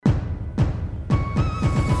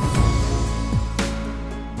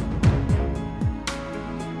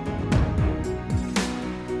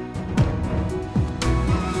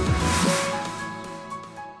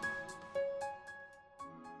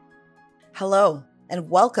Hello, and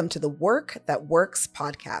welcome to the Work That Works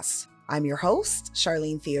podcast. I'm your host,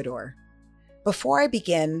 Charlene Theodore. Before I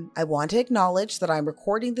begin, I want to acknowledge that I'm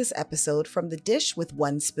recording this episode from the Dish with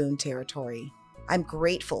One Spoon territory. I'm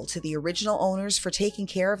grateful to the original owners for taking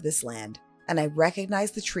care of this land, and I recognize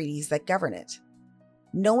the treaties that govern it.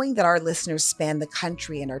 Knowing that our listeners span the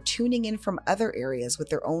country and are tuning in from other areas with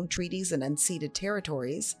their own treaties and unceded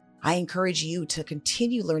territories, I encourage you to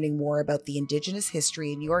continue learning more about the Indigenous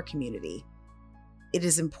history in your community. It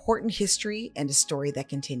is important history and a story that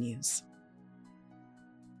continues.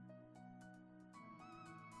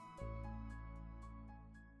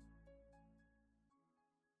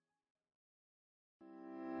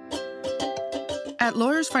 At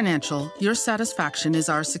Lawyers Financial, your satisfaction is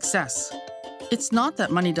our success. It's not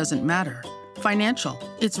that money doesn't matter. Financial,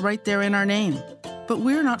 it's right there in our name. But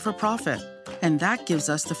we're not for profit, and that gives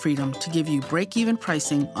us the freedom to give you break-even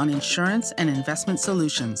pricing on insurance and investment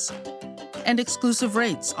solutions, and exclusive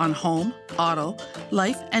rates on home, auto,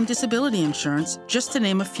 life, and disability insurance, just to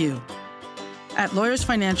name a few. At Lawyers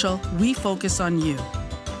Financial, we focus on you,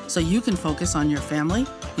 so you can focus on your family,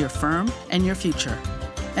 your firm, and your future.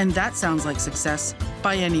 And that sounds like success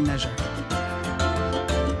by any measure.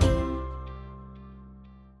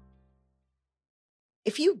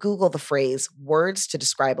 If you Google the phrase words to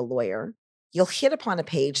describe a lawyer, you'll hit upon a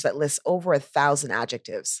page that lists over 1,000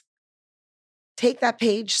 adjectives. Take that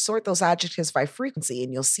page, sort those adjectives by frequency,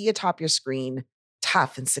 and you'll see atop your screen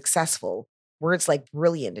tough and successful, words like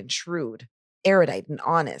brilliant and shrewd, erudite and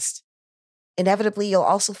honest. Inevitably, you'll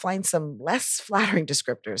also find some less flattering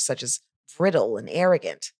descriptors such as brittle and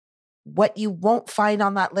arrogant. What you won't find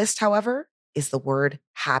on that list, however, is the word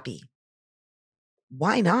happy.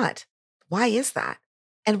 Why not? Why is that?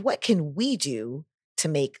 And what can we do to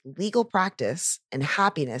make legal practice and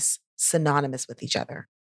happiness synonymous with each other?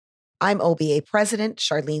 I'm OBA President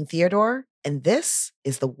Charlene Theodore, and this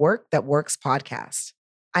is the Work That Works podcast.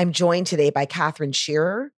 I'm joined today by Catherine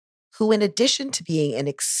Shearer, who, in addition to being an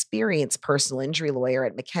experienced personal injury lawyer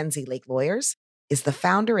at Mackenzie Lake Lawyers, is the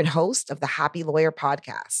founder and host of the Happy Lawyer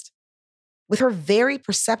podcast. With her very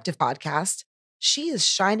perceptive podcast, she is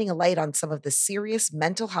shining a light on some of the serious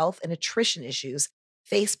mental health and attrition issues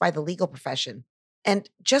faced by the legal profession. And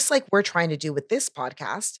just like we're trying to do with this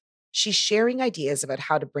podcast, she's sharing ideas about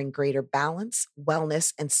how to bring greater balance,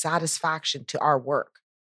 wellness, and satisfaction to our work.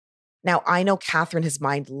 Now, I know Catherine has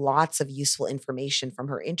mined lots of useful information from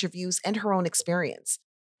her interviews and her own experience.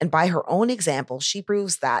 And by her own example, she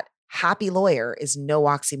proves that happy lawyer is no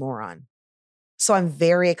oxymoron. So I'm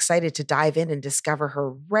very excited to dive in and discover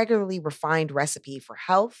her regularly refined recipe for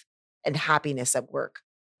health and happiness at work.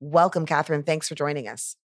 Welcome, Catherine. Thanks for joining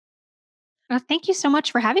us. Thank you so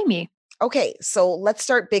much for having me. Okay, so let's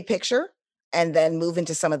start big picture and then move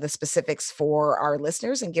into some of the specifics for our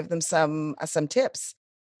listeners and give them some tips.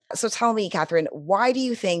 So tell me, Catherine, why do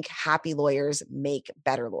you think happy lawyers make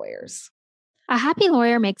better lawyers? A happy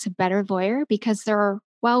lawyer makes a better lawyer because they're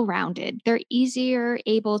well-rounded. They're easier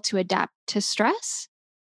able to adapt to stress.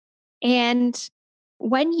 And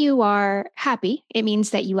when you are happy, it means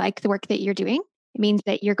that you like the work that you're doing. It means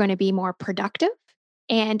that you're going to be more productive.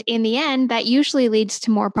 And in the end, that usually leads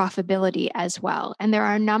to more profitability as well. And there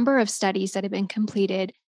are a number of studies that have been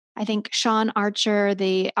completed. I think Sean Archer,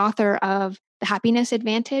 the author of The Happiness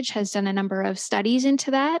Advantage, has done a number of studies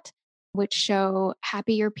into that, which show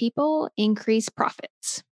happier people increase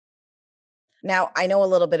profits. Now, I know a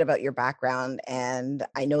little bit about your background, and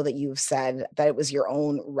I know that you've said that it was your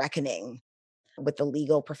own reckoning with the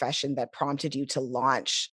legal profession that prompted you to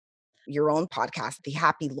launch your own podcast, the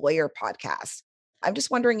Happy Lawyer podcast. I'm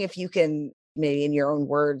just wondering if you can, maybe in your own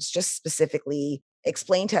words, just specifically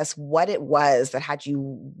explain to us what it was that had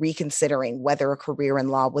you reconsidering whether a career in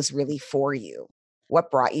law was really for you.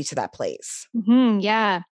 What brought you to that place?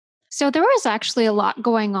 Yeah. So there was actually a lot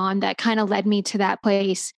going on that kind of led me to that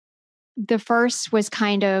place. The first was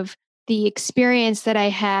kind of the experience that I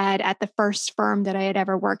had at the first firm that I had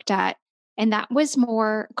ever worked at. And that was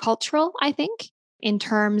more cultural, I think, in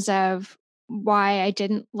terms of why I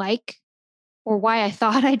didn't like, or why I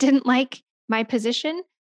thought I didn't like my position.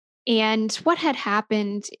 And what had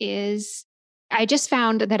happened is I just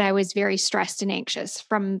found that I was very stressed and anxious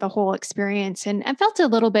from the whole experience, and I felt a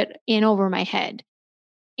little bit in over my head.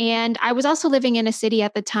 And I was also living in a city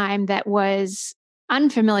at the time that was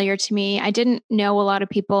unfamiliar to me. I didn't know a lot of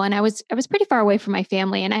people, and I was pretty far away from my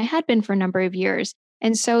family, and I had been for a number of years.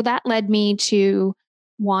 And so that led me to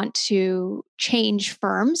want to change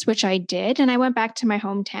firms, which I did. And I went back to my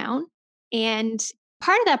hometown. And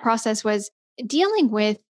part of that process was dealing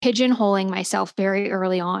with pigeonholing myself very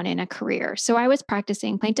early on in a career. So I was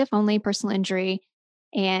practicing plaintiff only personal injury,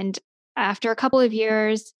 and after a couple of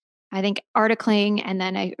years, I think articling and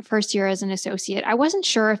then a first year as an associate, I wasn't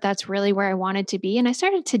sure if that's really where I wanted to be. And I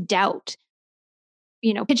started to doubt,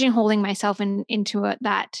 pigeonholing myself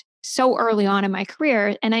that so early on in my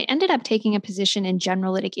career. And I ended up taking a position in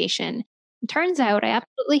general litigation. It turns out I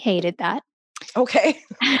absolutely hated that. Okay.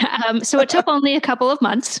 So it took only a couple of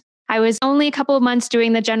months. I was only a couple of months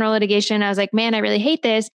doing the general litigation. I was like, man, I really hate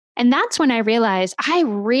this. And that's when I realized I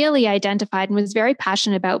really identified and was very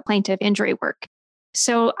passionate about plaintiff injury work.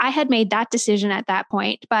 So I had made that decision at that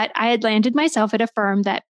point, but I had landed myself at a firm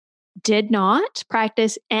that did not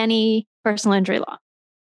practice any personal injury law.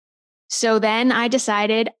 So then I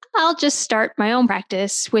decided I'll just start my own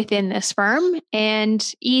practice within this firm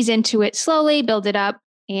and ease into it slowly, build it up,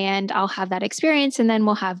 and I'll have that experience. And then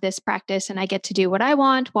we'll have this practice and I get to do what I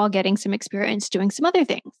want while getting some experience doing some other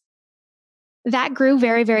things. That grew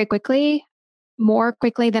very, very quickly, more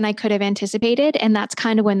quickly than I could have anticipated. And that's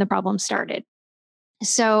kind of when the problem started.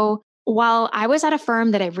 So while I was at a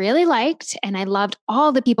firm that I really liked and I loved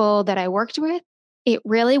all the people that I worked with, it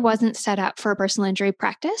really wasn't set up for a personal injury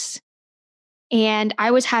practice. And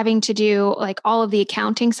I was having to do like all of the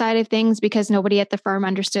accounting side of things because nobody at the firm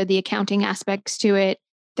understood the accounting aspects to it.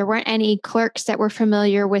 There weren't any clerks that were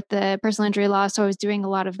familiar with the personal injury law. So I was doing a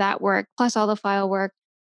lot of that work, plus all the file work,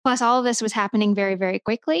 plus all of this was happening very, very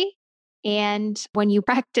quickly. And when you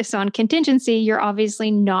practice on contingency, you're obviously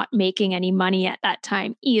not making any money at that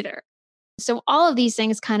time either. So all of these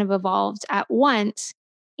things kind of evolved at once.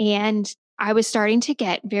 And I was starting to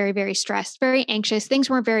get very, very stressed, very anxious. Things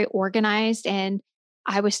weren't very organized. And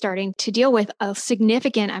I was starting to deal with a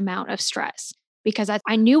significant amount of stress because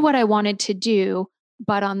I knew what I wanted to do.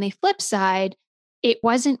 But on the flip side, it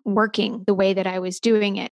wasn't working the way that I was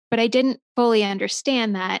doing it. But I didn't fully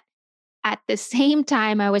understand that at the same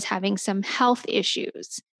time, I was having some health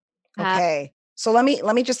issues. Okay. So let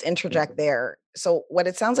me just interject there. So what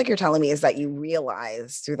it sounds like you're telling me is that you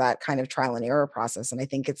realize through that kind of trial and error process, and I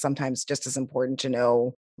think it's sometimes just as important to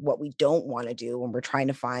know what we don't want to do when we're trying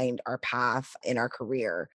to find our path in our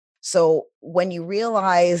career. So when you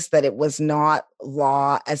realize that it was not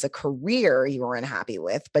law as a career you were unhappy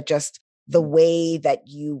with, but just the way that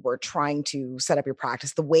you were trying to set up your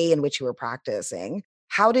practice, the way in which you were practicing,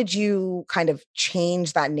 how did you kind of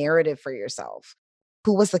change that narrative for yourself?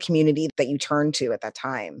 Who was the community that you turned to at that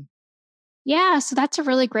time? Yeah, so that's a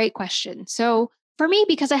really great question. So for me,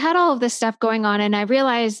 because I had all of this stuff going on and I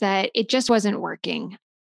realized that it just wasn't working,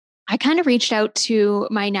 I kind of reached out to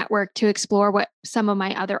my network to explore what some of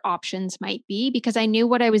my other options might be because I knew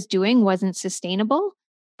what I was doing wasn't sustainable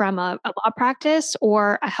from a law practice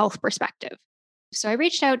or a health perspective. So I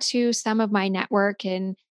reached out to some of my network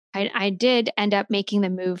and I did end up making the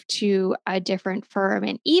move to a different firm.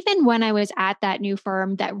 And even when I was at that new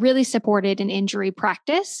firm that really supported an injury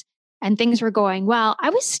practice and things were going well, I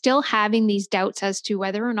was still having these doubts as to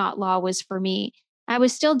whether or not law was for me. I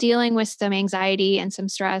was still dealing with some anxiety and some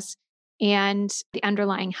stress and the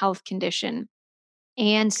underlying health condition.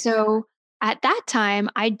 And so at that time,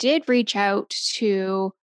 I did reach out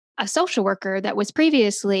to a social worker that was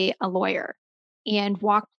previously a lawyer and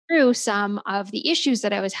walked through some of the issues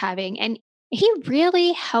that I was having. And he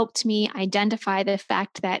really helped me identify the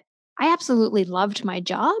fact that I absolutely loved my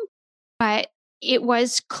job, but it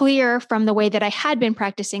was clear from the way that I had been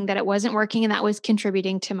practicing that it wasn't working and that was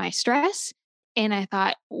contributing to my stress. And I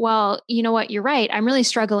thought, well, you know what? You're right. I'm really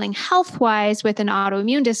struggling health wise with an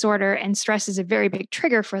autoimmune disorder, and stress is a very big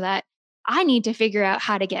trigger for that. I need to figure out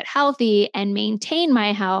how to get healthy and maintain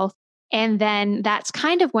my health. And then that's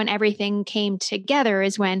kind of when everything came together,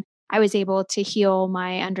 is when I was able to heal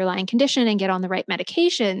my underlying condition and get on the right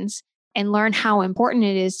medications and learn how important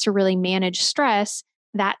it is to really manage stress.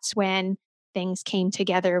 That's when things came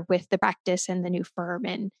together with the practice and the new firm,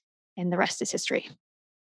 and the rest is history.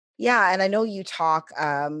 Yeah, and I know you talk,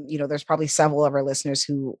 there's probably several of our listeners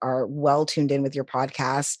who are well tuned in with your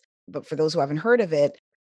podcast, but for those who haven't heard of it,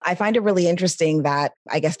 I find it really interesting that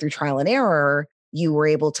I guess through trial and error, you were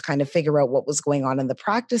able to kind of figure out what was going on the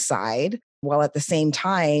practice side, while at the same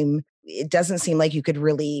time, it doesn't seem like you could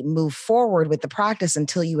really move forward with the practice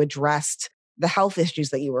until you addressed the health issues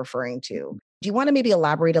that you were referring to. Do you want to maybe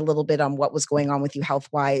elaborate a little bit on what was going on with you health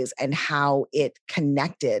wise and how it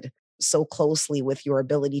connected so closely with your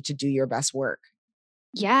ability to do your best work?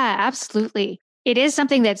 Yeah, absolutely. It is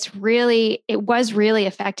something it was really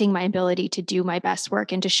affecting my ability to do my best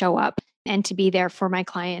work and to show up and to be there for my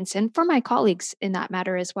clients and for my colleagues in that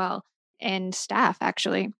matter as well, and staff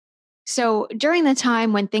actually. So during the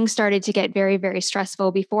time when things started to get very, very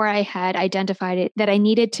stressful, before I had identified it, that I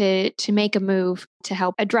needed to make a move to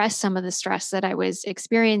help address some of the stress that I was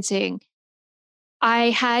experiencing,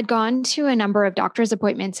 I had gone to a number of doctor's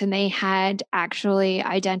appointments and they had actually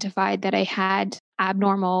identified that I had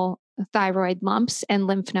abnormal thyroid lumps and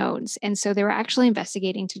lymph nodes. And so they were actually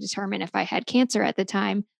investigating to determine if I had cancer at the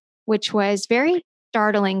time, which was very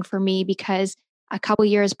startling for me because a couple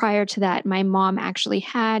years prior to that, my mom actually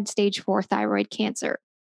had stage 4 thyroid cancer.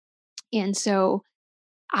 And so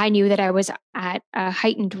I knew that I was at a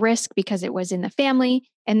heightened risk because it was in the family,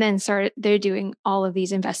 and then they're doing all of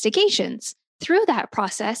these investigations. Through that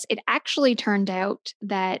process, it actually turned out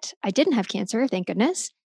that I didn't have cancer, thank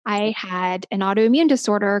goodness. I had an autoimmune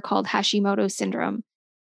disorder called Hashimoto's syndrome.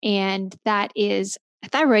 And that is a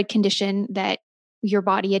thyroid condition that your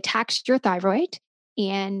body attacks your thyroid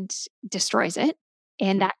and destroys it.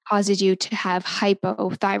 And that causes you to have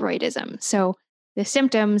hypothyroidism. So the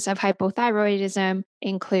symptoms of hypothyroidism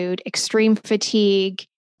include extreme fatigue,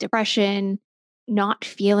 depression, not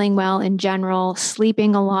feeling well in general,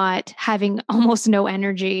 sleeping a lot, having almost no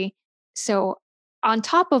energy. So, on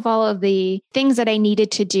top of all of the things that I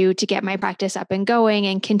needed to do to get my practice up and going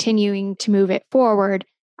and continuing to move it forward,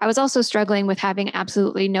 I was also struggling with having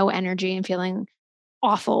absolutely no energy and feeling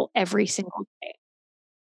awful every single day.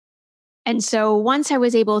 And so once I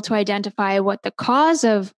was able to identify what the cause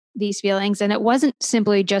of these feelings, and it wasn't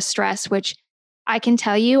simply just stress, which I can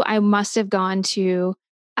tell you, I must have gone to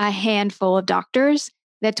a handful of doctors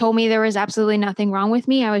that told me there was absolutely nothing wrong with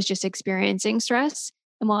me. I was just experiencing stress.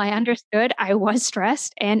 And while I understood I was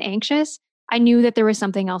stressed and anxious, I knew that there was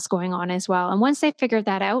something else going on as well. And once I figured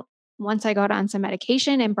that out, once I got on some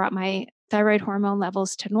medication and brought my thyroid hormone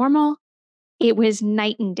levels to normal, it was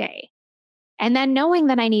night and day. And then knowing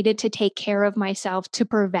that I needed to take care of myself to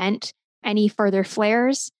prevent any further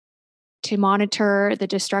flares, to monitor the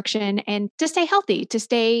destruction, and to stay healthy, to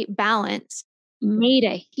stay balanced, made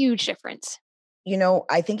a huge difference.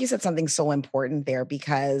 I think you said something so important there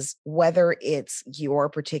because whether it's your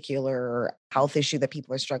particular health issue that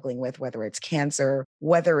people are struggling with, whether it's cancer,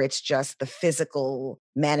 whether it's just the physical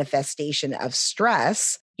manifestation of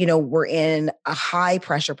stress, we're in a high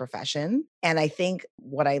pressure profession. And I think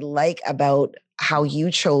what I like about how you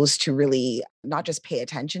chose to really not just pay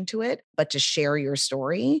attention to it, but to share your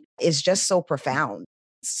story is just so profound.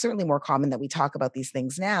 It's certainly more common that we talk about these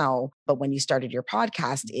things now, but when you started your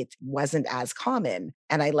podcast, it wasn't as common.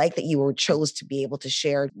 And I like that you chose to be able to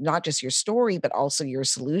share not just your story, but also your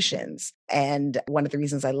solutions. And one of the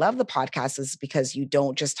reasons I love the podcast is because you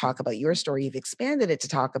don't just talk about your story, you've expanded it to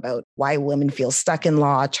talk about why women feel stuck in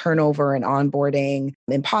law, turnover and onboarding,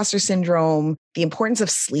 imposter syndrome, the importance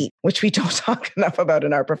of sleep, which we don't talk enough about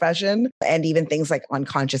in our profession, and even things like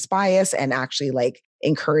unconscious bias and actually like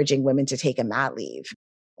encouraging women to take a mat leave.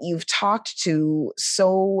 You've talked to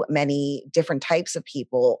so many different types of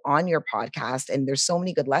people on your podcast, and there's so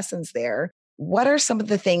many good lessons there. What are some of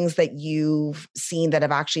the things that you've seen that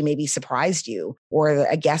have actually maybe surprised you, or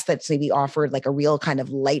a guest that's maybe offered like a real kind of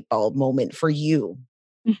light bulb moment for you?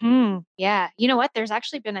 Yeah. You know what? There's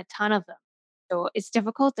actually been a ton of them. So it's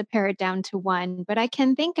difficult to pare it down to one, but I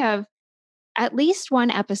can think of at least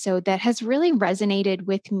one episode that has really resonated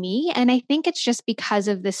with me. And I think it's just because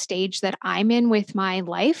of the stage that I'm in with my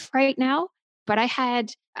life right now. But I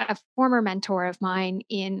had a former mentor of mine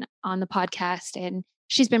in on the podcast, and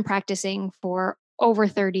she's been practicing for over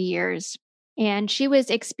 30 years. And she was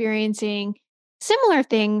experiencing similar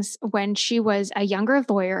things when she was a younger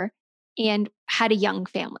lawyer and had a young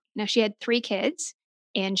family. Now, she had 3 kids,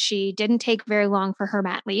 and she didn't take very long for her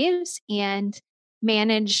mat leaves. And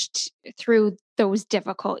managed through those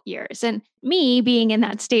difficult years. And me being in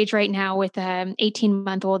that stage right now with an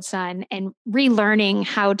 18-month-old son and relearning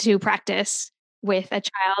how to practice with a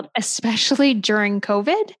child, especially during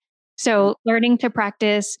COVID. So learning to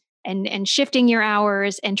practice and shifting your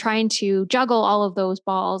hours and trying to juggle all of those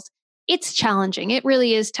balls, it's challenging. It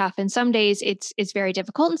really is tough. And some days it's very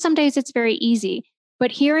difficult and some days it's very easy.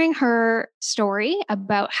 But hearing her story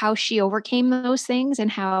about how she overcame those things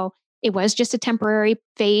and how it was just a temporary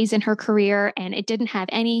phase in her career and it didn't have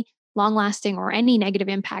any long lasting or any negative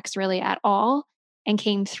impacts really at all and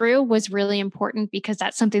came through was really important because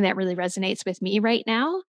that's something that really resonates with me right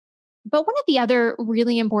now. But one of the other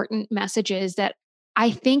really important messages that I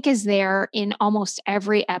think is there in almost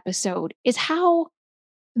every episode is how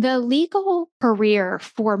the legal career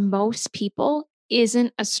for most people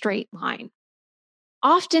isn't a straight line.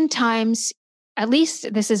 Oftentimes, at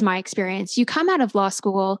least this is my experience, you come out of law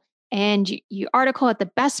school and you article at the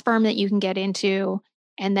best firm that you can get into,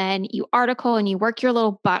 and then you article and you work your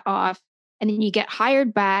little butt off, and then you get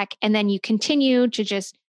hired back, and then you continue to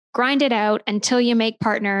just grind it out until you make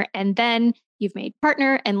partner, and then you've made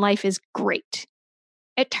partner and life is great.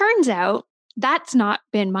 It turns out that's not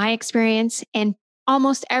been my experience, and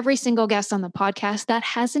almost every single guest on the podcast, that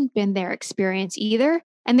hasn't been their experience either.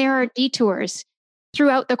 And there are detours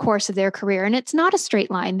throughout the course of their career. And it's not a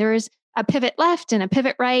straight line. There's a pivot left and a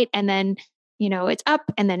pivot right. And then, it's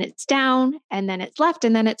up and then it's down and then it's left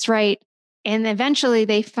and then it's right. And eventually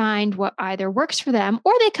they find what either works for them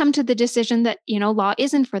or they come to the decision that, law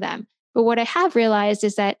isn't for them. But what I have realized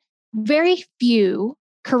is that very few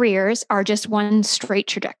careers are just one straight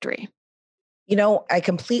trajectory. I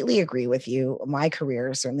completely agree with you. My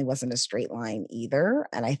career certainly wasn't a straight line either.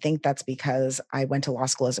 And I think that's because I went to law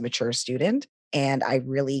school as a mature student. And I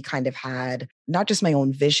really kind of had not just my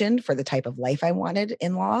own vision for the type of life I wanted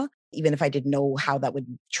in law, even if I didn't know how that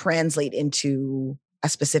would translate into a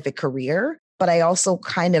specific career, but I also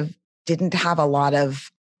kind of didn't have a lot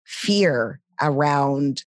of fear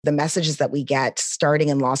around the messages that we get starting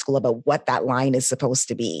in law school about what that line is supposed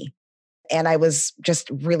to be. And I was just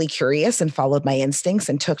really curious and followed my instincts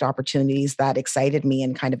and took opportunities that excited me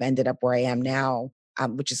and kind of ended up where I am now,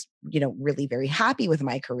 which is, really very happy with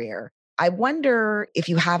my career. I wonder if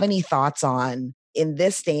you have any thoughts on in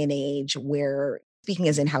this day and age where speaking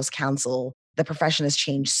as in-house counsel, the profession has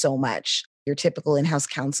changed so much. Your typical in-house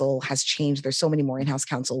counsel has changed. There's so many more in-house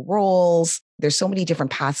counsel roles. There's so many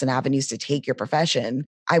different paths and avenues to take your profession.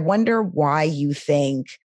 I wonder why you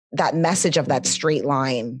think that message of that straight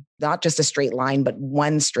line, not just a straight line, but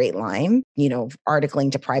one straight line,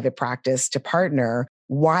 articling to private practice to partner,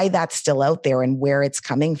 why that's still out there and where it's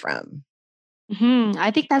coming from.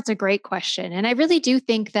 I think that's a great question. And I really do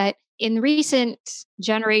think that in recent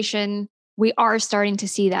generation, we are starting to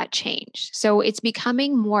see that change. So it's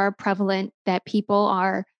becoming more prevalent that people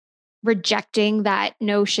are rejecting that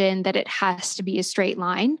notion that it has to be a straight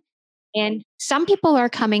line. And some people are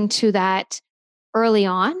coming to that early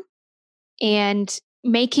on and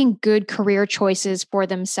making good career choices for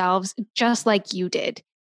themselves, just like you did.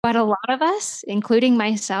 But a lot of us, including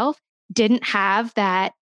myself, didn't have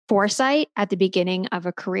that foresight at the beginning of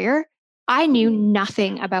a career. I knew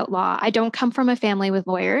nothing about law. I don't come from a family with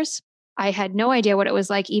lawyers. I had no idea what it was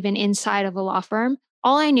like even inside of a law firm.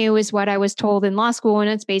 All I knew is what I was told in law school. And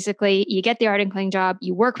it's basically you get the articling job,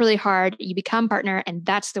 you work really hard, you become partner, and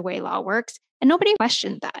that's the way law works. And nobody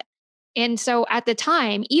questioned that. And so at the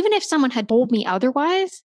time, even if someone had told me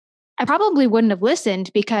otherwise, I probably wouldn't have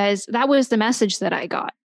listened because that was the message that I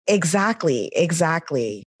got. Exactly.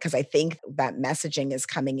 Because I think that messaging is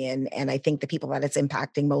coming in, and I think the people that it's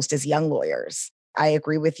impacting most is young lawyers. I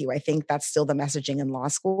agree with you. I think that's still the messaging in law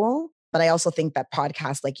school. But I also think that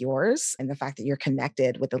podcasts like yours and the fact that you're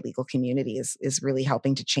connected with the legal community is really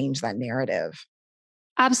helping to change that narrative.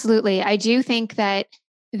 Absolutely. I do think that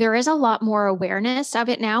there is a lot more awareness of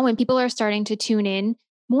it now when people are starting to tune in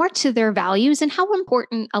more to their values and how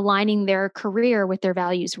important aligning their career with their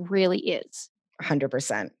values really is.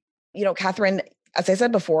 100%. Catherine, as I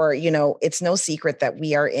said before, it's no secret that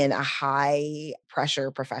we are in a high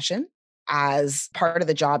pressure profession, as part of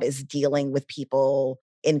the job is dealing with people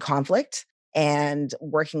in conflict and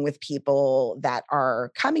working with people that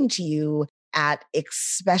are coming to you at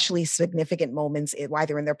especially significant moments,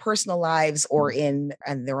 either in their personal lives or in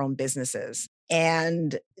their own businesses.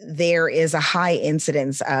 And there is a high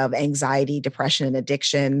incidence of anxiety, depression, and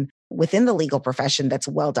addiction within the legal profession that's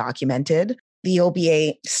well documented. The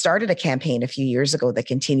OBA started a campaign a few years ago that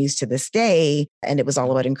continues to this day, and it was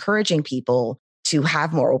all about encouraging people to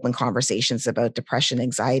have more open conversations about depression,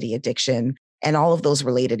 anxiety, addiction, and all of those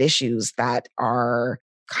related issues that are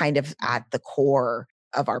kind of at the core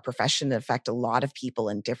of our profession and affect a lot of people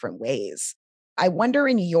in different ways. I wonder,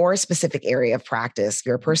 in your specific area of practice,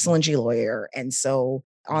 you're a personal injury lawyer. And so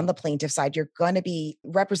on the plaintiff side, you're going to be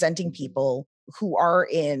representing people who are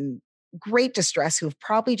in great distress, who've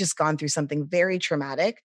probably just gone through something very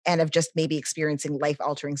traumatic and have just maybe experiencing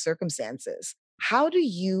life-altering circumstances. How do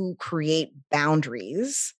you create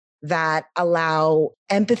boundaries that allow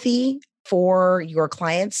empathy for your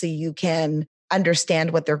clients so you can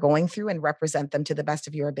understand what they're going through and represent them to the best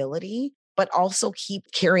of your ability, but also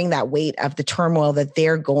keep carrying that weight of the turmoil that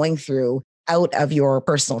they're going through out of your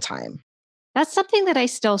personal time? That's something that I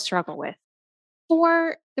still struggle with.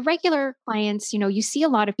 For the regular clients, you see a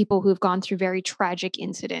lot of people who've gone through very tragic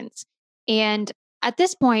incidents. And at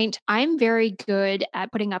this point, I'm very good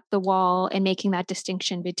at putting up the wall and making that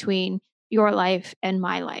distinction between your life and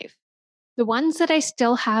my life. The ones that I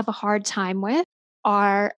still have a hard time with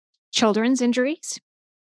are children's injuries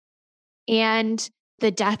and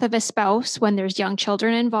the death of a spouse when there's young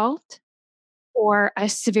children involved, or a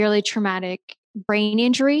severely traumatic brain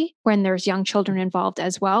injury when there's young children involved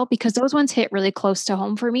as well, because those ones hit really close to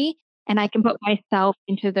home for me. And I can put myself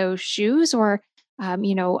into those shoes, or,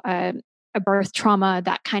 a birth trauma,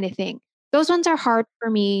 that kind of thing. Those ones are hard for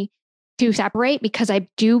me to separate because I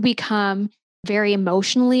do become very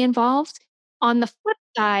emotionally involved. On the flip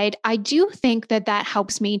side, I do think that that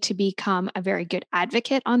helps me to become a very good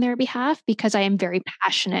advocate on their behalf because I am very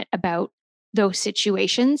passionate about those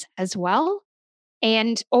situations as well.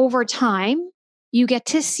 And over time, you get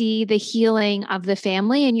to see the healing of the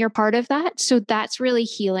family and you're part of that. So that's really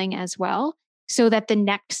healing as well. So that the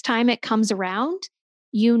next time it comes around,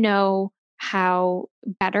 you know how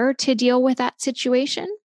better to deal with that situation.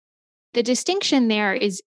 The distinction there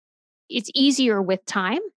is it's easier with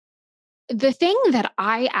time. The thing that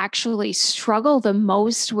I actually struggle the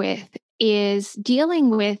most with is dealing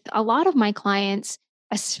with a lot of my clients,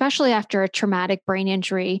 especially after a traumatic brain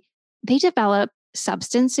injury, they develop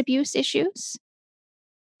substance abuse issues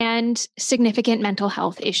and significant mental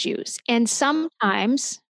health issues. And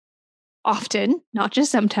sometimes, often, not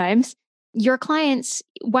just sometimes, your clients,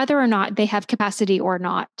 whether or not they have capacity or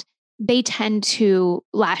not, they tend to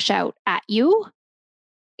lash out at you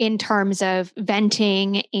in terms of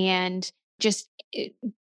venting and just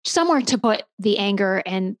somewhere to put the anger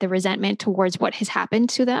and the resentment towards what has happened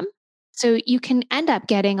to them. So you can end up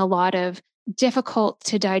getting a lot of difficult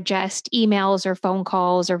to digest emails or phone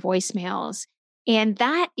calls or voicemails. And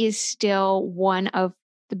that is still one of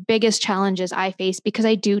the biggest challenges I face because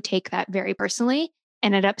I do take that very personally.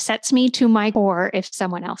 And it upsets me to my core if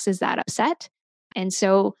someone else is that upset. And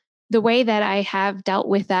so the way that I have dealt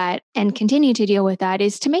with that and continue to deal with that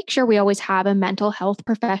is to make sure we always have a mental health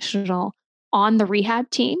professional on the rehab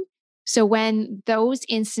team. So when those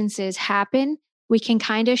instances happen, we can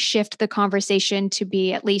kind of shift the conversation to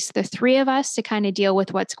be at least the three of us to kind of deal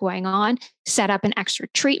with what's going on, set up an extra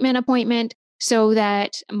treatment appointment so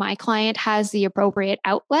that my client has the appropriate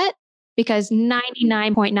outlet because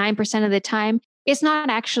 99.9% of the time, it's not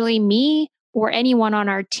actually me or anyone on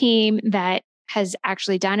our team that has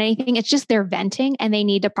actually done anything. It's just they're venting and they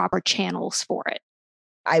need the proper channels for it.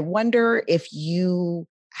 I wonder if you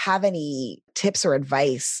have any tips or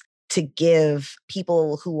advice to give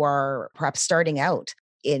people who are perhaps starting out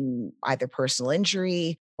in either personal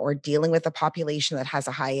injury or dealing with a population that has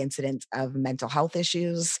a high incidence of mental health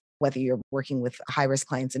issues, whether you're working with high-risk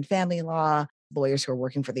clients in family law, lawyers who are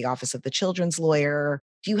working for the Office of the Children's Lawyer.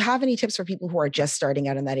 Do you have any tips for people who are just starting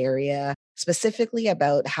out in that area, specifically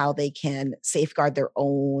about how they can safeguard their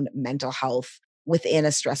own mental health within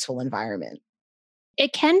a stressful environment?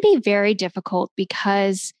 It can be very difficult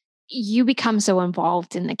because you become so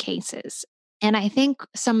involved in the cases. And I think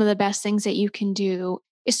some of the best things that you can do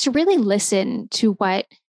is to really listen to what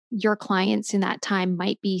your clients in that time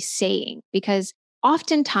might be saying, because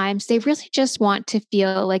oftentimes they really just want to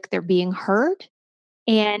feel like they're being heard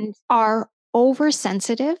and are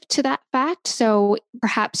oversensitive to that fact. So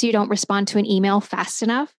perhaps you don't respond to an email fast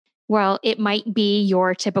enough. Well, it might be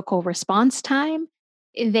your typical response time.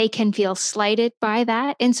 They can feel slighted by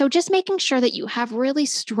that. And so just making sure that you have really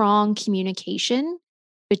strong communication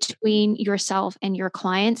between yourself and your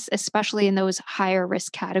clients, especially in those higher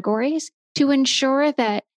risk categories, to ensure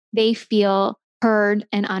that they feel heard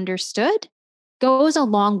and understood goes a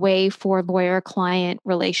long way for lawyer client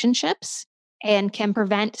relationships and can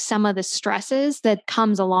prevent some of the stresses that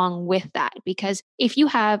comes along with that. Because if you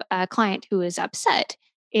have a client who is upset,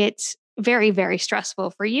 it's very, very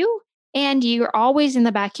stressful for you. And you're always in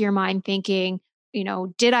the back of your mind thinking,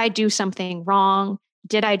 did I do something wrong?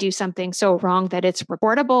 Did I do something so wrong that it's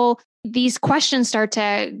reportable? These questions start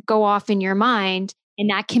to go off in your mind, and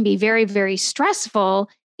that can be very, very stressful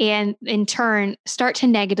and in turn start to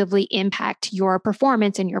negatively impact your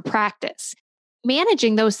performance and your practice.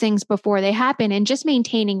 Managing those things before they happen and just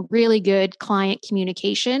maintaining really good client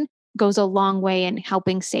communication goes a long way in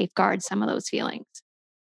helping safeguard some of those feelings.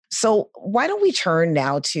 So why don't we turn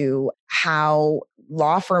now to how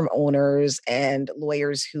law firm owners and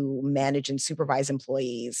lawyers who manage and supervise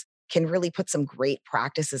employees can really put some great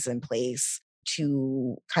practices in place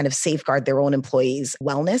to kind of safeguard their own employees'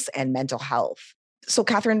 wellness and mental health. So,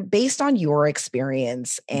 Catherine, based on your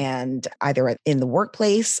experience and either in the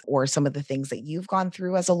workplace or some of the things that you've gone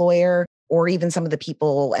through as a lawyer, or even some of the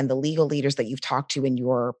people and the legal leaders that you've talked to in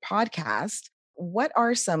your podcast, what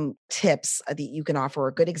are some tips that you can offer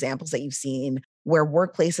or good examples that you've seen where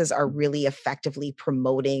workplaces are really effectively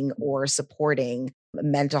promoting or supporting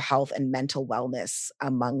mental health and mental wellness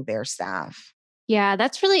among their staff? Yeah,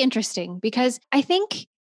 that's really interesting because I think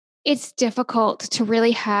it's difficult to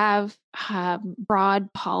really have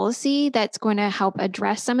broad policy that's going to help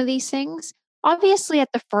address some of these things. Obviously,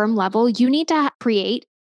 at the firm level, you need to create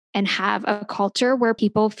and have a culture where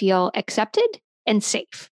people feel accepted and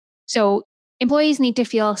safe. So employees need to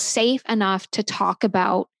feel safe enough to talk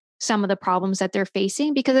about some of the problems that they're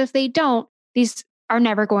facing, because if they don't, these are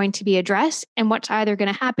never going to be addressed. And what's either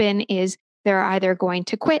going to happen is they're either going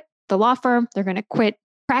to quit the law firm, they're going to quit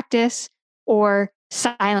practice, or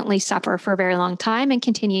silently suffer for a very long time and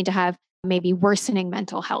continue to have maybe worsening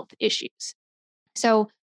mental health issues. So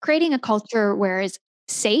creating a culture where it's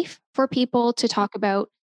safe for people to talk about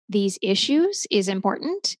these issues is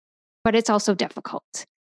important, but it's also difficult.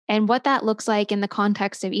 And what that looks like in the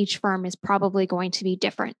context of each firm is probably going to be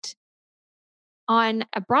different. On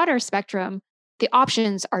a broader spectrum, the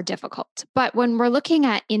options are difficult. But when we're looking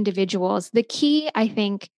at individuals, the key, I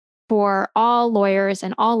think, for all lawyers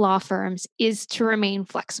and all law firms is to remain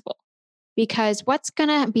flexible. Because what's going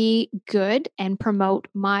to be good and promote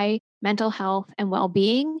my mental health and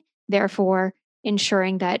well-being, therefore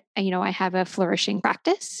ensuring that I have a flourishing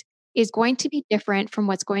practice, is going to be different from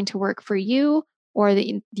what's going to work for you or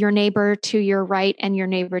your neighbor to your right and your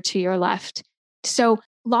neighbor to your left. So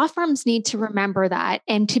law firms need to remember that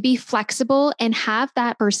and to be flexible and have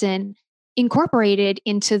that person incorporated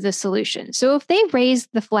into the solution. So if they raise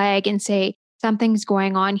the flag and say something's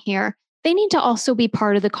going on here, they need to also be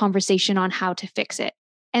part of the conversation on how to fix it.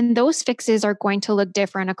 And those fixes are going to look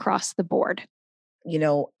different across the board.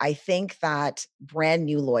 I think that brand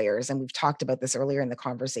new lawyers, and we've talked about this earlier in the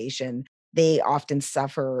conversation, they often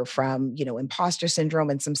suffer from, imposter syndrome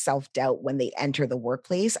and some self-doubt when they enter the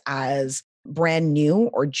workplace as brand new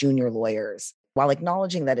or junior lawyers. While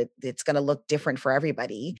acknowledging that it's going to look different for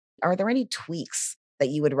everybody, are there any tweaks that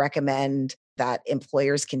you would recommend that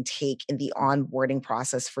employers can take in the onboarding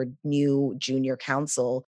process for new junior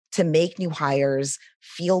counsel to make new hires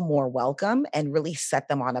feel more welcome and really set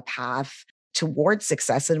them on a path towards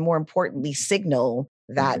success, and more importantly, signal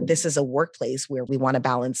that this is a workplace where we want to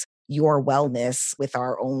balance your wellness with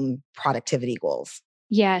our own productivity goals?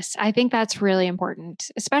 Yes, I think that's really important,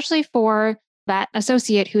 especially for that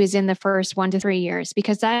associate who is in the first 1 to 3 years,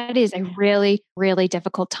 because that is a really, really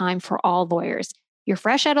difficult time for all lawyers. You're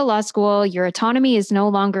fresh out of law school, your autonomy is no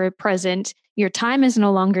longer present, your time is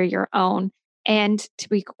no longer your own. And to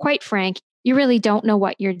be quite frank, you really don't know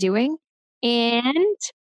what you're doing. And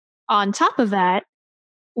on top of that,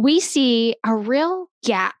 we see a real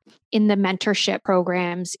gap in the mentorship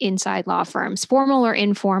programs inside law firms, formal or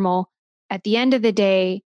informal. At the end of the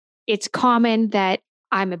day, it's common that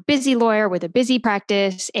I'm a busy lawyer with a busy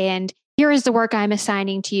practice, and here is the work I'm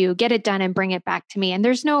assigning to you. Get it done and bring it back to me. And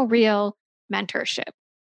there's no real mentorship.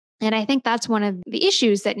 And I think that's one of the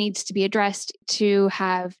issues that needs to be addressed to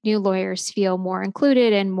have new lawyers feel more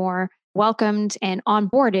included and more welcomed and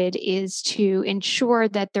onboarded, is to ensure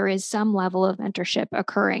that there is some level of mentorship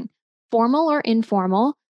occurring, formal or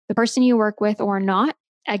informal, the person you work with or not.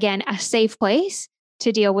 Again, a safe place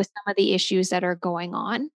to deal with some of the issues that are going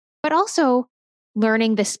on, but also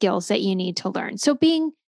learning the skills that you need to learn. So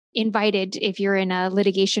being invited, if you're in a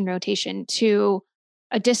litigation rotation, to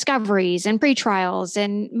discoveries and pre-trials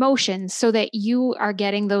and motions so that you are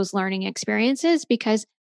getting those learning experiences, because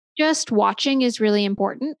just watching is really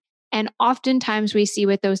important. And oftentimes we see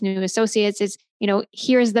with those new associates is,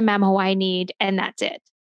 here's the memo I need, and that's it.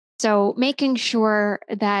 So making sure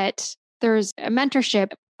that there's a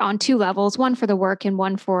mentorship on two levels, one for the work and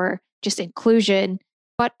one for just inclusion,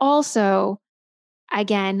 but also,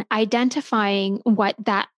 again, identifying what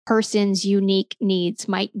that person's unique needs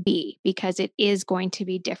might be, because it is going to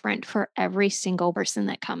be different for every single person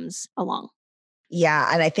that comes along. Yeah.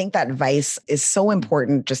 And I think that advice is so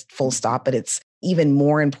important, just full stop, but it's even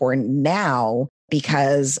more important now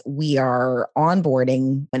because we are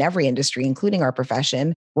onboarding in every industry, including our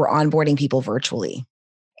profession, we're onboarding people virtually.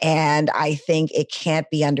 And I think it can't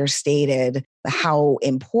be understated how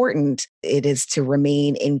important it is to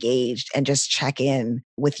remain engaged and just check in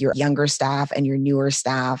with your younger staff and your newer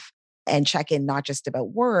staff, and check in not just about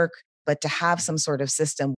work, but to have some sort of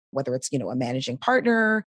system, whether it's, a managing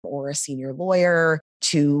partner or a senior lawyer,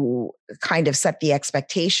 to kind of set the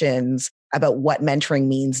expectations about what mentoring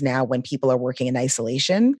means now when people are working in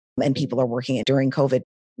isolation and people are working during COVID.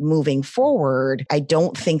 Moving forward, I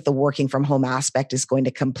don't think the working from home aspect is going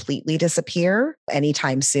to completely disappear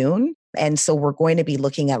anytime soon. And so we're going to be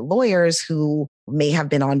looking at lawyers who may have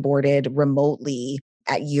been onboarded remotely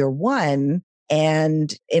at year one,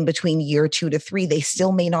 and in between year 2 to 3, they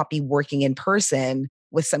still may not be working in person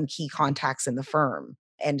with some key contacts in the firm.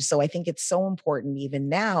 And so I think it's so important even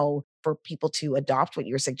now for people to adopt what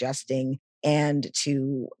you're suggesting and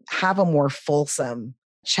to have a more fulsome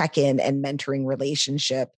check-in and mentoring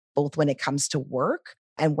relationship, both when it comes to work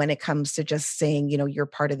and when it comes to just saying, you're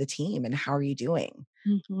part of the team and how are you doing?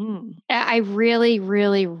 Mm-hmm. I really,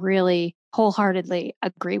 really, really wholeheartedly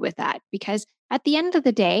agree with that, because at the end of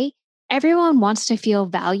the day, everyone wants to feel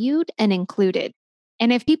valued and included.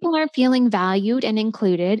 And if people aren't feeling valued and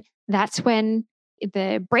included, that's when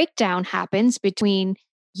the breakdown happens between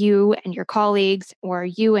you and your colleagues or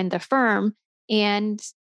you and the firm. And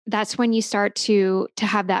that's when you start to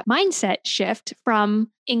have that mindset shift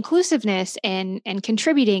from inclusiveness and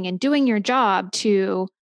contributing and doing your job to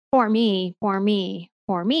for me, for me,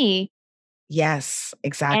 for me. Yes, And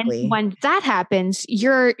exactly. when that happens,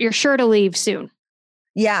 you're sure to leave soon.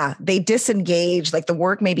 Yeah, they disengage, like the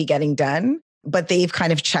work may be getting done, but they've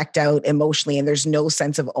kind of checked out emotionally and there's no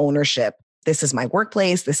sense of ownership. This is my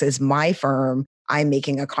workplace. This is my firm. I'm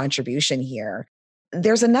making a contribution here.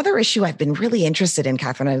 There's another issue I've been really interested in,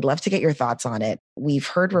 Catherine. I'd love to get your thoughts on it. We've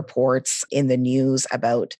heard reports in the news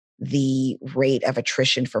about the rate of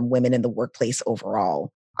attrition from women in the workplace overall.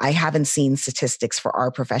 I haven't seen statistics for our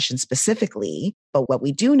profession specifically, but what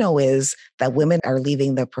we do know is that women are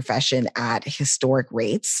leaving the profession at historic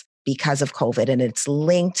rates because of COVID. And it's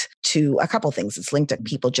linked to a couple things. It's linked to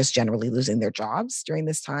people just generally losing their jobs during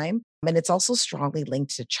this time. And it's also strongly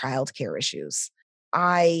linked to childcare issues.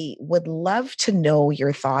 I would love to know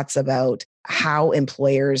your thoughts about how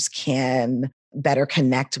employers can better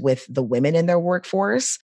connect with the women in their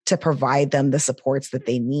workforce to provide them the supports that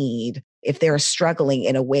they need if they're struggling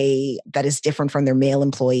in a way that is different from their male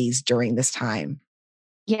employees during this time.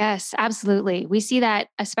 Yes, absolutely. We see that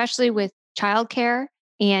especially with childcare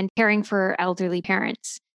and caring for elderly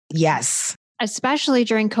parents. Yes. Especially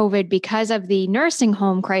during COVID, because of the nursing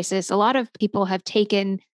home crisis, a lot of people have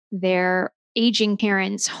taken their aging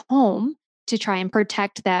parents home to try and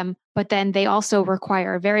protect them, but then they also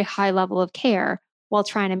require a very high level of care while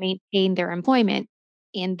trying to maintain their employment.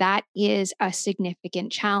 And that is a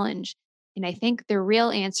significant challenge. And I think the real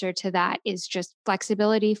answer to that is just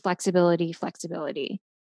flexibility, flexibility, flexibility.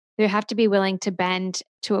 They have to be willing to bend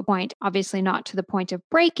to a point, obviously not to the point of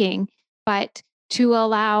breaking, but to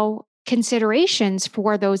allow considerations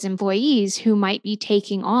for those employees who might be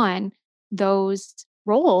taking on those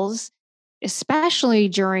roles, especially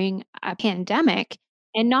during a pandemic,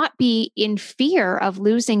 and not be in fear of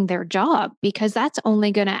losing their job, because that's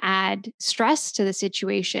only going to add stress to the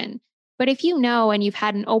situation. But if you know and you've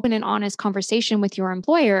had an open and honest conversation with your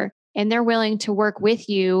employer, and they're willing to work with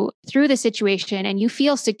you through the situation and you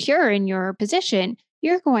feel secure in your position,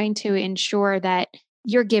 you're going to ensure that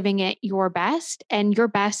you're giving it your best. And your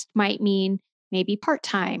best might mean maybe part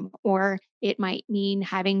time, or it might mean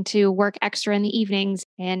having to work extra in the evenings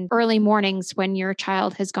and early mornings when your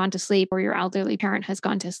child has gone to sleep or your elderly parent has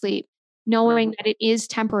gone to sleep, knowing that it is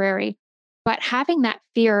temporary. But having that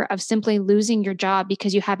fear of simply losing your job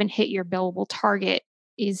because you haven't hit your billable target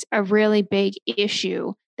is a really big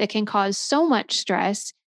issue that can cause so much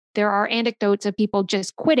stress. There are anecdotes of people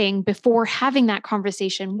just quitting before having that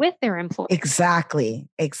conversation with their employer. Exactly.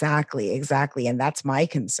 And that's my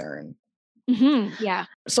concern. Yeah.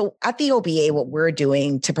 So at the OBA, what we're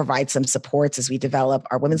doing to provide some supports as we develop,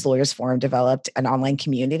 our Women's Lawyers Forum developed an online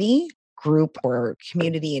community group or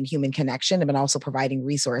community and human connection, and also providing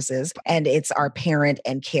resources. And it's our parent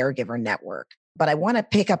and caregiver network. But I want to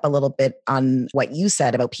pick up a little bit on what you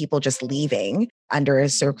said about people just leaving under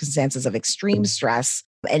circumstances of extreme stress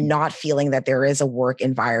and not feeling that there is a work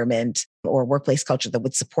environment or workplace culture that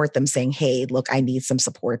would support them, saying, hey, look, I need some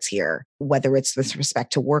supports here, whether it's with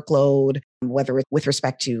respect to workload, whether it's with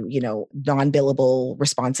respect to, non-billable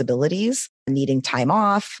responsibilities, needing time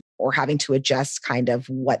off, or having to adjust kind of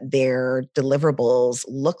what their deliverables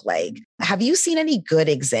look like. Have you seen any good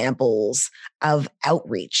examples of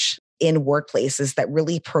outreach in workplaces that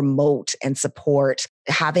really promote and support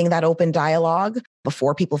having that open dialogue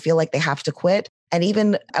before people feel like they have to quit? And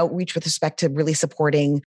even outreach with respect to really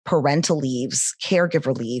supporting parental leaves,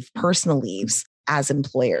 caregiver leave, personal leaves as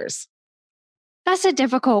employers? That's a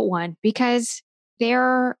difficult one because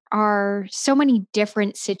there are so many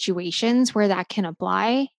different situations where that can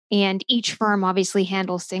apply. And each firm obviously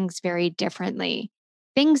handles things very differently.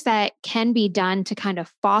 Things that can be done to kind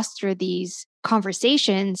of foster these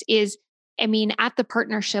conversations is, at the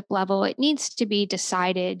partnership level, it needs to be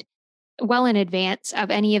decided well in advance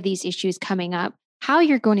of any of these issues coming up, how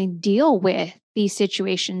you're going to deal with these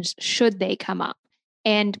situations should they come up.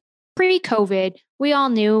 And pre-COVID, we all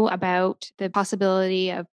knew about the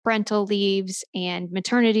possibility of parental leaves and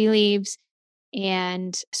maternity leaves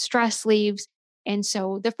and stress leaves. And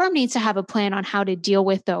so the firm needs to have a plan on how to deal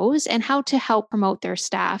with those and how to help promote their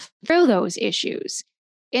staff through those issues.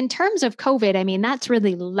 In terms of COVID, that's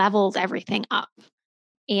really leveled everything up.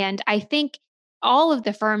 And I think all of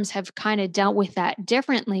the firms have kind of dealt with that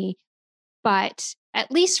differently. But at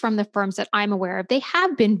least from the firms that I'm aware of, they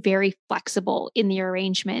have been very flexible in the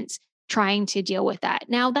arrangements, trying to deal with that.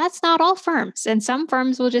 Now, that's not all firms. And some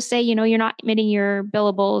firms will just say, you're not meeting your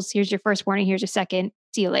billables. Here's your first warning. Here's your second.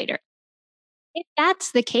 See you later. If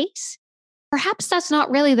that's the case, perhaps that's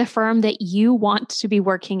not really the firm that you want to be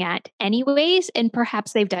working at anyways. And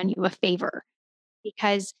perhaps they've done you a favor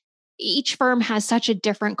because each firm has such a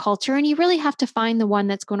different culture and you really have to find the one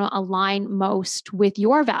that's going to align most with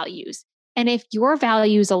your values. And if your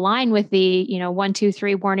values align with the, 1, 2,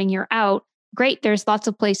 3 warning, you're out, great. There's lots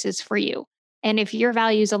of places for you. And if your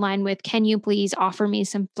values align with, can you please offer me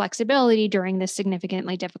some flexibility during this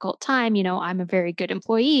significantly difficult time? I'm a very good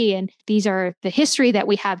employee and these are the history that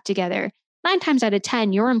we have together. 9 times out of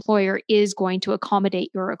 10, your employer is going to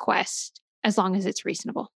accommodate your request as long as it's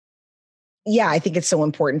reasonable. Yeah, I think it's so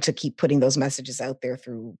important to keep putting those messages out there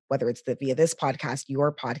through whether it's via this podcast,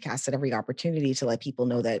 your podcast, at every opportunity to let people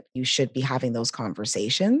know that you should be having those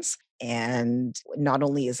conversations. And not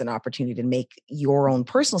only is an opportunity to make your own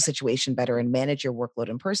personal situation better and manage your workload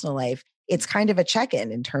in personal life, it's kind of a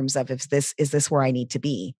check-in in terms of is this where I need to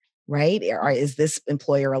be, right? Or is this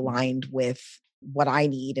employer aligned with what I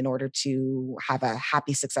need in order to have a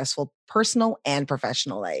happy, successful personal and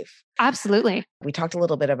professional life? Absolutely. We talked a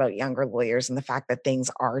little bit about younger lawyers and the fact that things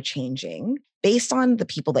are changing. Based on the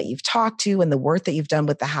people that you've talked to and the work that you've done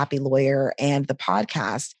with the Happy Lawyer and the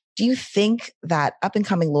podcast, do you think that up and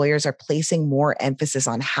coming lawyers are placing more emphasis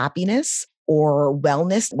on happiness or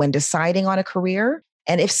wellness when deciding on a career?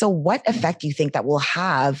 And if so, what effect do you think that will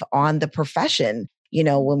have on the profession?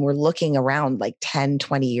 When we're looking around like 10,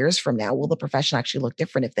 20 years from now, will the profession actually look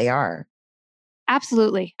different if they are?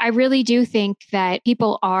 Absolutely. I really do think that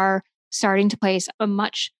people are starting to place a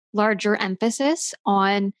much larger emphasis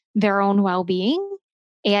on their own well-being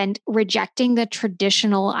and rejecting the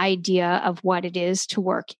traditional idea of what it is to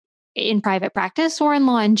work in private practice or in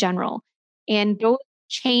law in general. And those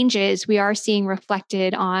changes we are seeing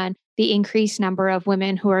reflected on the increased number of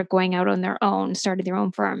women who are going out on their own, starting their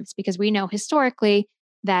own firms, because we know historically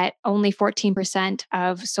that only 14%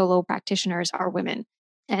 of solo practitioners are women.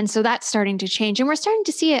 And so that's starting to change. And we're starting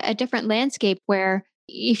to see a different landscape where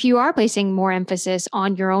if you are placing more emphasis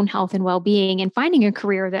on your own health and well-being and finding a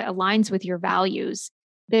career that aligns with your values,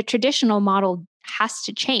 the traditional model has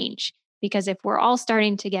to change. Because if we're all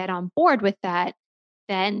starting to get on board with that,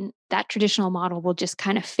 then that traditional model will just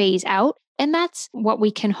kind of phase out. And that's what we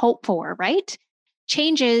can hope for, right?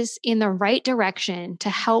 Changes in the right direction to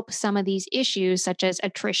help some of these issues, such as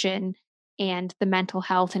attrition and the mental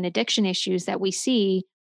health and addiction issues that we see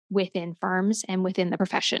within firms and within the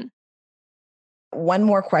profession. One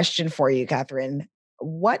more question for you, Catherine.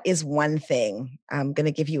 What is one thing? I'm going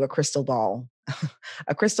to give you a crystal ball,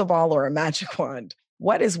 a crystal ball or a magic wand.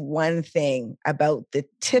 What is one thing about the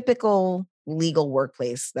typical legal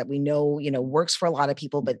workplace that we know, works for a lot of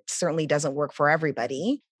people, but certainly doesn't work for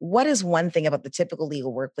everybody? What is one thing about the typical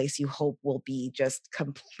legal workplace you hope will be just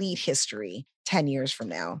complete history 10 years from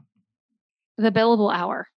now? The billable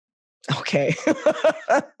hour. Okay.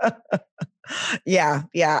 Yeah.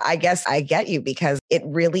 I guess I get you because it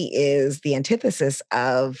really is the antithesis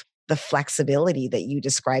of the flexibility that you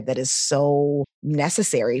described that is so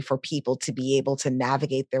necessary for people to be able to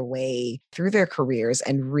navigate their way through their careers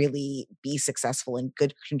and really be successful and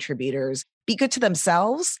good contributors, be good to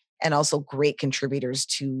themselves and also great contributors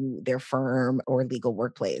to their firm or legal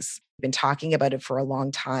workplace. I've been talking about it for a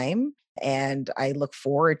long time, and I look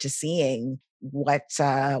forward to seeing what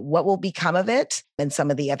will become of it and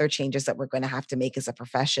some of the other changes that we're going to have to make as a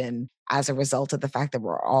profession as a result of the fact that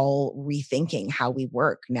we're all rethinking how we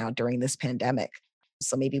work now during this pandemic.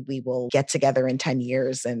 So maybe we will get together in 10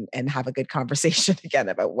 years and have a good conversation again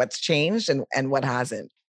about what's changed and what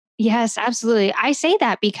hasn't. Yes, absolutely. I say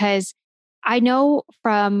that because I know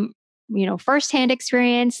from, firsthand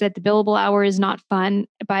experience that the billable hour is not fun,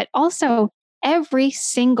 but also every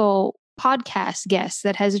single podcast guest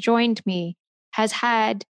that has joined me has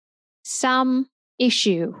had some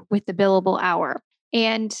issue with the billable hour.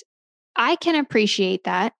 And I can appreciate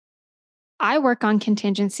that. I work on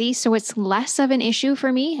contingency, so it's less of an issue for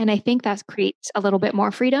me. And I think that creates a little bit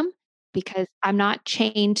more freedom because I'm not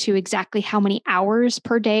chained to exactly how many hours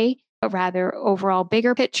per day, but rather overall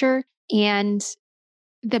bigger picture. And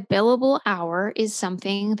the billable hour is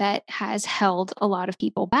something that has held a lot of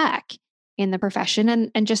people back in the profession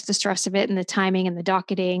and just the stress of it and the timing and the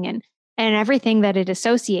docketing and everything that it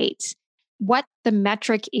associates. What the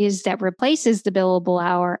metric is that replaces the billable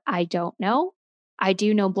hour, I don't know. I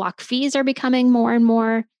do know block fees are becoming more and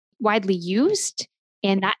more widely used,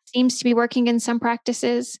 and that seems to be working in some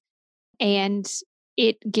practices. And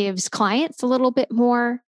it gives clients a little bit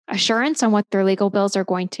more assurance on what their legal bills are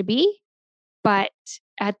going to be. But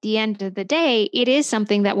at the end of the day, it is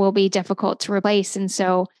something that will be difficult to replace. And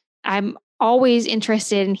so I'm always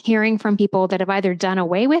interested in hearing from people that have either done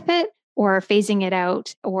away with it or phasing it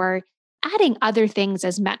out or adding other things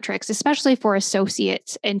as metrics, especially for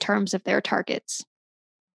associates in terms of their targets.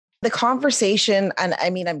 The conversation, and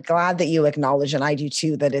I mean, I'm glad that you acknowledge, and I do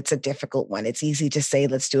too, that it's a difficult one. It's easy to say,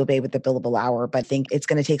 let's do away with the billable hour, but I think it's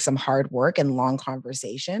going to take some hard work and long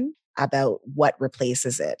conversation about what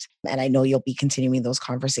replaces it. And I know you'll be continuing those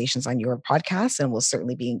conversations on your podcast, and we'll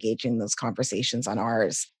certainly be engaging in those conversations on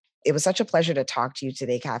ours. It was such a pleasure to talk to you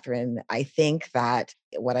today, Catherine. I think that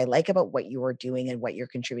what I like about what you are doing and what you're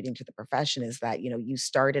contributing to the profession is that, you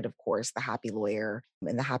started, of course, the Happy Lawyer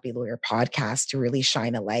and the Happy Lawyer podcast to really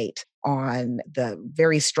shine a light on the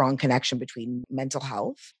very strong connection between mental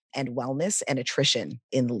health and wellness and attrition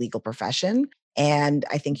in the legal profession. And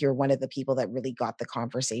I think you're one of the people that really got the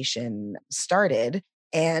conversation started.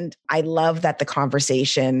 And I love that the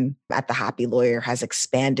conversation at the Happy Lawyer has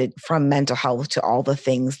expanded from mental health to all the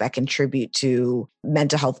things that contribute to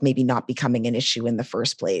mental health maybe not becoming an issue in the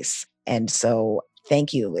first place. And so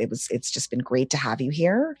thank you. It's just been great to have you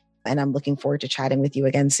here. And I'm looking forward to chatting with you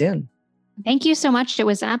again soon. Thank you so much. It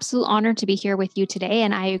was an absolute honor to be here with you today.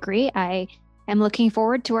 And I agree. I am looking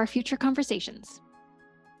forward to our future conversations.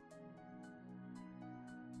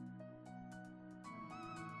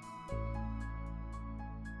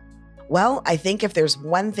 Well, I think if there's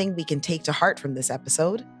one thing we can take to heart from this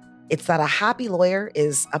episode, it's that a happy lawyer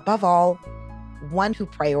is, above all, one who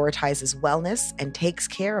prioritizes wellness and takes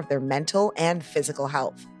care of their mental and physical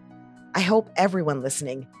health. I hope everyone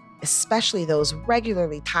listening, especially those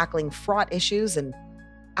regularly tackling fraught issues and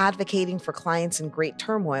advocating for clients in great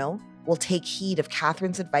turmoil, will take heed of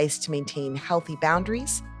Catherine's advice to maintain healthy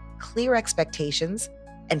boundaries, clear expectations,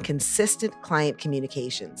 and consistent client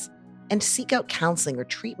communications, and seek out counseling or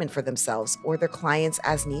treatment for themselves or their clients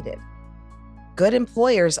as needed. Good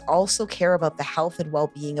employers also care about the health and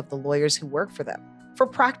well-being of the lawyers who work for them, for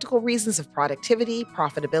practical reasons of productivity,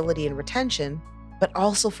 profitability, and retention, but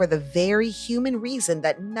also for the very human reason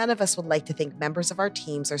that none of us would like to think members of our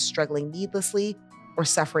teams are struggling needlessly or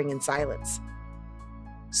suffering in silence.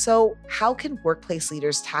 So, how can workplace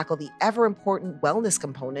leaders tackle the ever-important wellness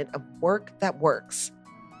component of work that works?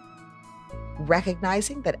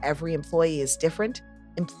 Recognizing that every employee is different,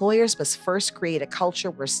 employers must first create a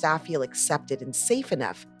culture where staff feel accepted and safe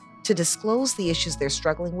enough to disclose the issues they're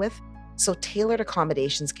struggling with so tailored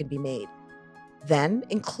accommodations can be made. Then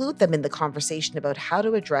include them in the conversation about how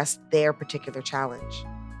to address their particular challenge.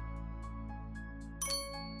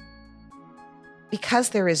 Because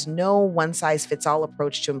there is no one-size-fits-all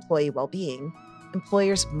approach to employee well-being,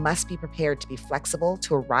 employers must be prepared to be flexible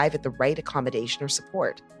to arrive at the right accommodation or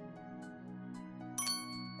support.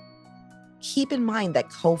 Keep in mind that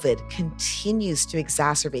COVID continues to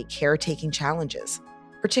exacerbate caretaking challenges,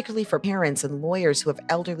 particularly for parents and lawyers who have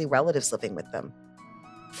elderly relatives living with them.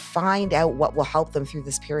 Find out what will help them through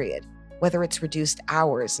this period, whether it's reduced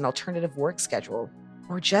hours, an alternative work schedule,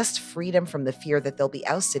 or just freedom from the fear that they'll be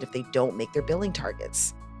ousted if they don't make their billing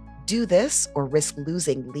targets. Do this or risk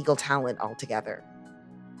losing legal talent altogether.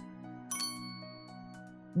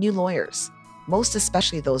 New lawyers, most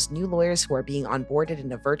especially those new lawyers who are being onboarded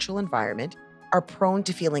in a virtual environment, are prone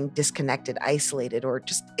to feeling disconnected, isolated, or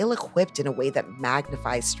just ill-equipped in a way that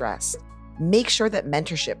magnifies stress. Make sure that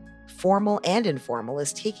mentorship, formal and informal,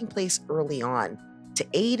 is taking place early on to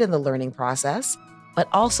aid in the learning process, but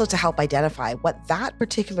also to help identify what that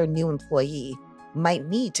particular new employee might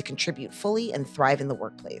need to contribute fully and thrive in the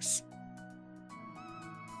workplace.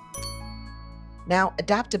 Now,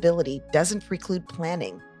 adaptability doesn't preclude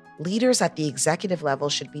planning. Leaders at the executive level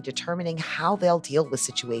should be determining how they'll deal with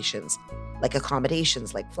situations like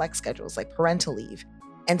accommodations, like flex schedules, like parental leave,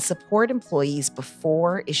 and support employees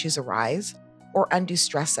before issues arise or undue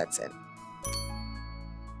stress sets in.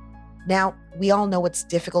 Now, we all know it's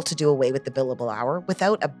difficult to do away with the billable hour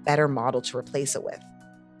without a better model to replace it with.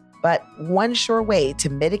 But one sure way to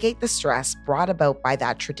mitigate the stress brought about by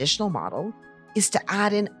that traditional model is to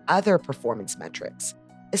add in other performance metrics,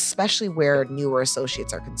 especially where newer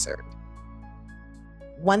associates are concerned.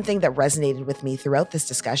 One thing that resonated with me throughout this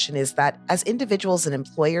discussion is that as individuals and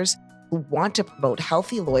employers who want to promote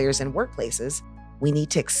healthy lawyers in workplaces, we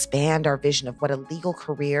need to expand our vision of what a legal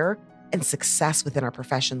career and success within our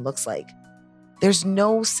profession looks like. There's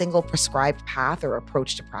no single prescribed path or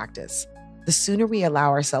approach to practice. The sooner we allow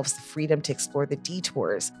ourselves the freedom to explore the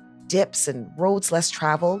detours, dips, and roads less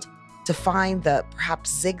traveled, to find the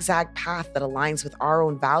perhaps zigzag path that aligns with our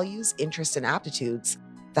own values, interests, and aptitudes,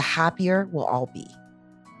 the happier we'll all be.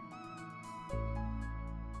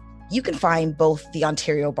 You can find both the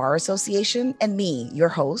Ontario Bar Association and me, your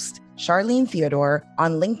host, Charlene Theodore,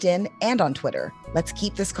 on LinkedIn and on Twitter. Let's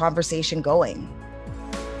keep this conversation going.